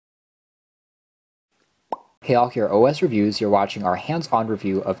Hey all, here OS Reviews. You're watching our hands-on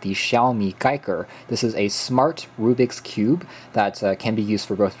review of the XiaoMi Giiker. This is a smart Rubik's Cube that can be used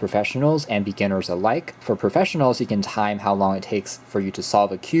for both professionals and beginners alike. For professionals, you can time how long it takes for you to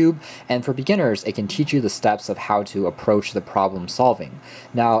solve a cube, and for beginners, it can teach you the steps of how to approach the problem solving.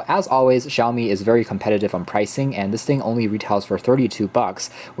 Now, as always, Xiaomi is very competitive on pricing, and this thing only retails for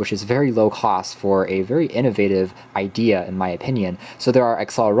 $32, which is very low cost for a very innovative idea, in my opinion. So there are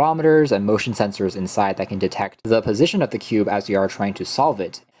accelerometers and motion sensors inside that can detect the position of the cube as you are trying to solve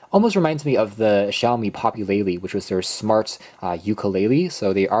it. Almost reminds me of the Xiaomi Populele, which was their smart ukulele.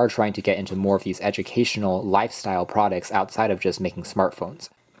 So they are trying to get into more of these educational lifestyle products outside of just making smartphones.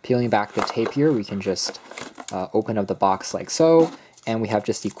 Peeling back the tape here, we can just open up the box like so. And we have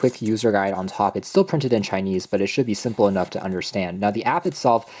just the quick user guide on top. It's still printed in Chinese, but it should be simple enough to understand. Now, the app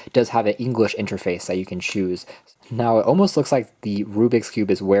itself does have an English interface that you can choose. Now, it almost looks like the Rubik's Cube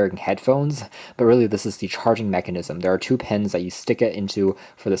is wearing headphones, but really this is the charging mechanism. There are two pins that you stick it into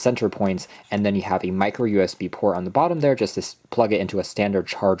for the center points, and then you have a micro USB port on the bottom there just to plug it into a standard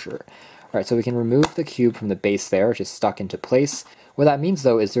charger. All right, so we can remove the cube from the base there, just stuck into place. What that means,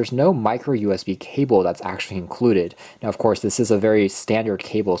 though, is there's no micro USB cable that's actually included. Now, of course, this is a very standard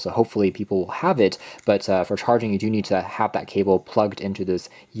cable, so hopefully people will have it, but for charging, you do need to have that cable plugged into this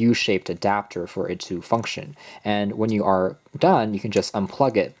U-shaped adapter for it to function. And when you are done, you can just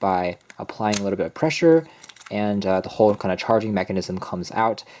unplug it by applying a little bit of pressure, and the whole kind of charging mechanism comes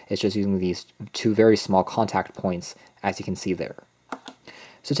out. It's just using these two very small contact points, as you can see there.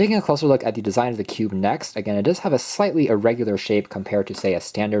 So taking a closer look at the design of the cube next, again, it does have a slightly irregular shape compared to, say, a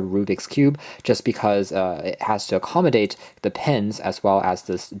standard Rubik's Cube, just because it has to accommodate the pins as well as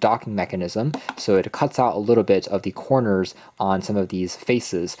this docking mechanism, so it cuts out a little bit of the corners on some of these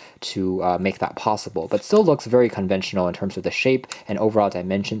faces to make that possible, but still looks very conventional in terms of the shape and overall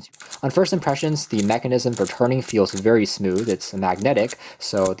dimensions. On first impressions, the mechanism for turning feels very smooth. It's magnetic,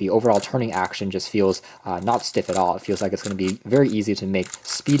 so the overall turning action just feels not stiff at all. It feels like it's going to be very easy to make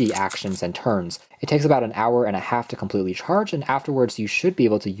speedy actions and turns. It takes about an hour and a half to completely charge, and afterwards you should be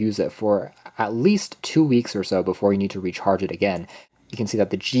able to use it for at least 2 weeks or so before you need to recharge it again. You can see that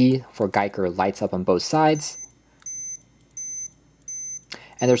the G for Giiker lights up on both sides.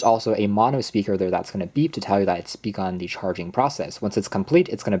 And there's also a mono speaker there that's going to beep to tell you that it's begun the charging process. Once it's complete,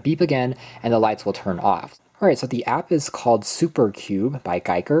 it's going to beep again and the lights will turn off. Alright, so the app is called Super Cube by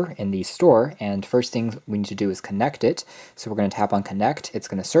Giiker in the store, and first thing we need to do is connect it. So we're going to tap on connect. It's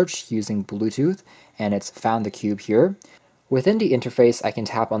going to search using Bluetooth, and it's found the cube here. Within the interface, I can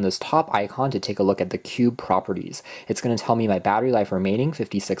tap on this top icon to take a look at the cube properties. It's going to tell me my battery life remaining,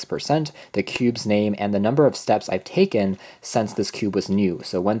 56%, the cube's name, and the number of steps I've taken since this cube was new.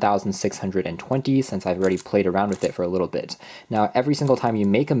 So 1,620 since I've already played around with it for a little bit. Now, every single time you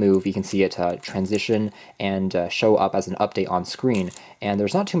make a move, you can see it transition and show up as an update on screen. And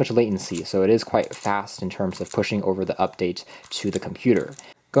there's not too much latency, so it is quite fast in terms of pushing over the update to the computer.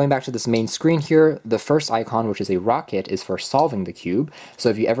 Going back to this main screen here, the first icon, which is a rocket, is for solving the cube. So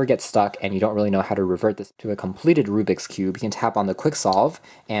if you ever get stuck and you don't really know how to revert this to a completed Rubik's Cube, you can tap on the quick solve,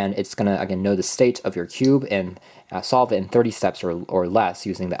 and it's going to, again, know the state of your cube and solve it in 30 steps or less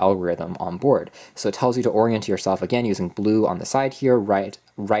using the algorithm on board. So it tells you to orient yourself, again, using blue on the side here, right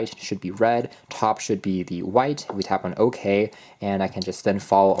should be red, top should be the white. We tap on OK, and I can just then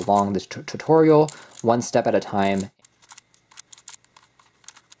follow along the tutorial one step at a time.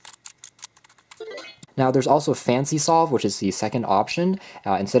 Now there's also Fancy Solve, which is the second option.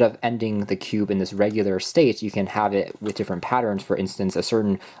 Instead of ending the cube in this regular state, you can have it with different patterns. For instance, a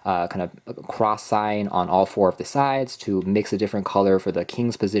certain kind of cross sign on all four of the sides to mix a different color for the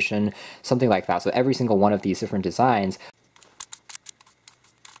king's position, something like that. So every single one of these different designs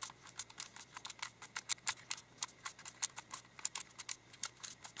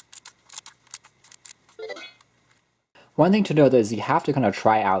One thing to note is you have to kind of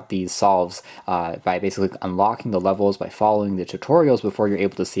try out these solves by basically unlocking the levels, by following the tutorials before you're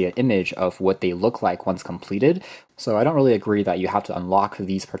able to see an image of what they look like once completed. So I don't really agree that you have to unlock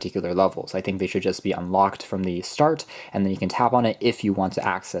these particular levels. I think they should just be unlocked from the start, and then you can tap on it if you want to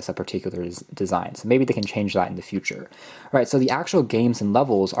access a particular design. So maybe they can change that in the future. All right, so the actual games and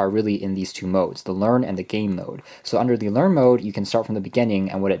levels are really in these two modes, the Learn and the Game mode. So under the Learn mode, you can start from the beginning,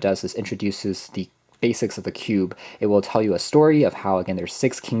 and what it does is introduces the basics of the cube. It will tell you a story of how, again, there's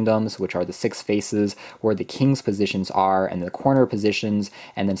 6 kingdoms, which are the 6 faces, where the king's positions are, and the corner positions,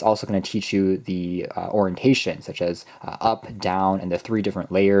 and then it's also going to teach you the orientation, such as up, down, and the 3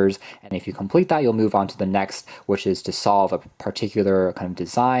 different layers. And if you complete that, you'll move on to the next, which is to solve a particular kind of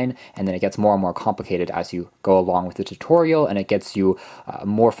design, and then it gets more and more complicated as you go along with the tutorial, and it gets you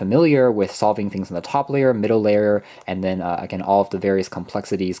more familiar with solving things in the top layer, middle layer, and then again, all of the various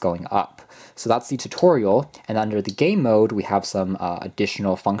complexities going up. So that's the tutorial, and under the game mode, we have some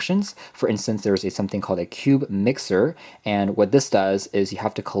additional functions. For instance, there's something called a cube mixer, and what this does is you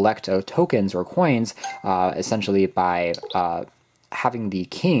have to collect tokens or coins essentially by having the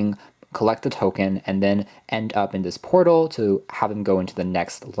king collect the token and then end up in this portal to have him go into the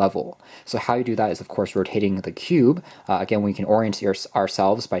next level. So how you do that is, of course, rotating the cube. Again, we can orient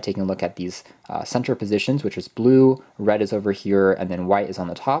ourselves by taking a look at these center positions, which is blue, red is over here, and then white is on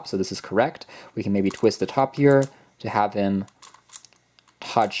the top. So this is correct. We can maybe twist the top here to have him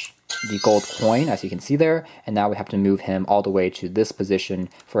touch the gold coin, as you can see there, and now we have to move him all the way to this position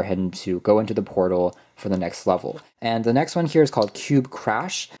for him to go into the portal for the next level. And the next one here is called Cube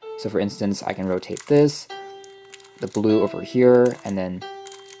Crash. So for instance, I can rotate this, the blue over here, and then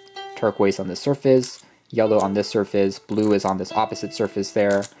turquoise on this surface, yellow on this surface, blue is on this opposite surface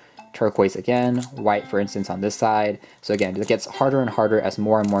there, turquoise again, white for instance on this side. So again, it gets harder and harder as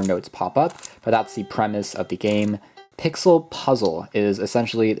more and more nodes pop up, but that's the premise of the game. Pixel puzzle is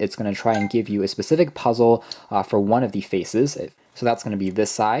essentially, it's going to try and give you a specific puzzle for one of the faces. So that's going to be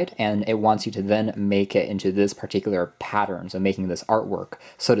this side, and it wants you to then make it into this particular pattern, so making this artwork,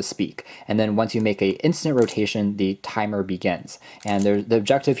 so to speak. And then once you make an instant rotation, the timer begins. And the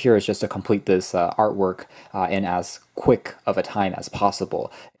objective here is just to complete this artwork in as quick of a time as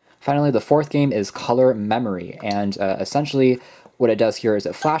possible. Finally, the fourth game is Color Memory, and essentially what it does here is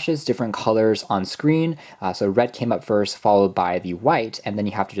it flashes different colors on screen. So red came up first, followed by the white, and then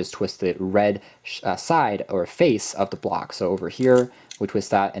you have to just twist the red side or face of the block. So over here, we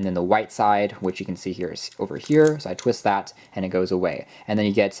twist that, and then the white side, which you can see here, is over here. So I twist that, and it goes away. And then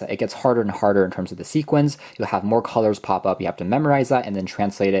it gets harder and harder in terms of the sequence. You'll have more colors pop up. You have to memorize that, and then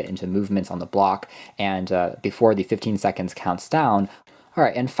translate it into movements on the block. And before the 15 seconds counts down. All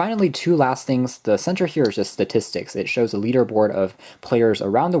right, and finally, 2 last things. The center here is just statistics. It shows a leaderboard of players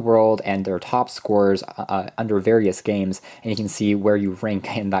around the world and their top scores under various games, and you can see where you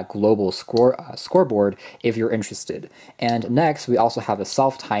rank in that global scoreboard if you're interested. And next, we also have a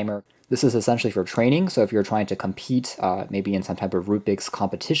self-timer. This is essentially for training, so if you're trying to compete maybe in some type of Rubik's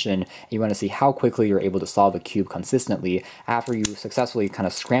competition, and you want to see how quickly you're able to solve a cube consistently, after you successfully kind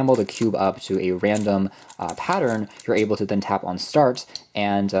of scramble the cube up to a random pattern, you're able to then tap on start,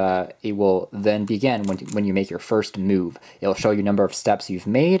 and it will then begin when you make your first move. It'll show you number of steps you've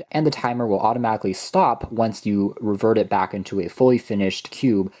made, and the timer will automatically stop once you revert it back into a fully finished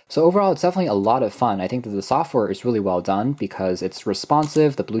cube. So overall, it's definitely a lot of fun. I think that the software is really well done because it's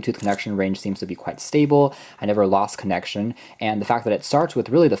responsive, the Bluetooth connection range seems to be quite stable. I never lost connection, and the fact that it starts with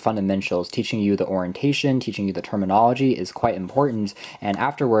really the fundamentals, teaching you the orientation, teaching you the terminology is quite important, and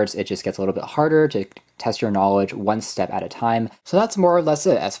afterwards it just gets a little bit harder to test your knowledge one step at a time. So that's more or less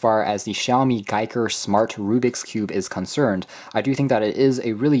it as far as the XiaoMi Giiker Smart Rubik's Cube is concerned. I do think that it is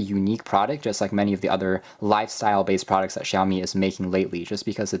a really unique product, just like many of the other lifestyle-based products that Xiaomi is making lately, just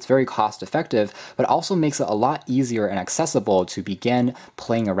because it's very cost-effective, but also makes it a lot easier and accessible to begin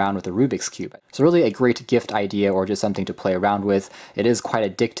playing around with the Rubik's Cube. So really a great gift idea or just something to play around with. It is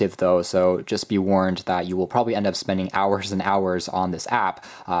quite addictive though, so just be warned that you will probably end up spending hours and hours on this app,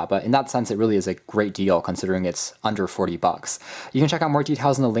 but in that sense it really is a great deal considering it's under 40 bucks. You can check out more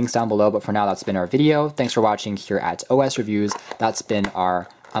details in the links down below, but for now that's been our video. Thanks for watching here at OS Reviews. That's been our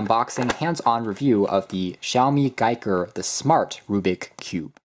unboxing, hands-on review of the XiaoMi Giiker, the Smart Rubik Cube.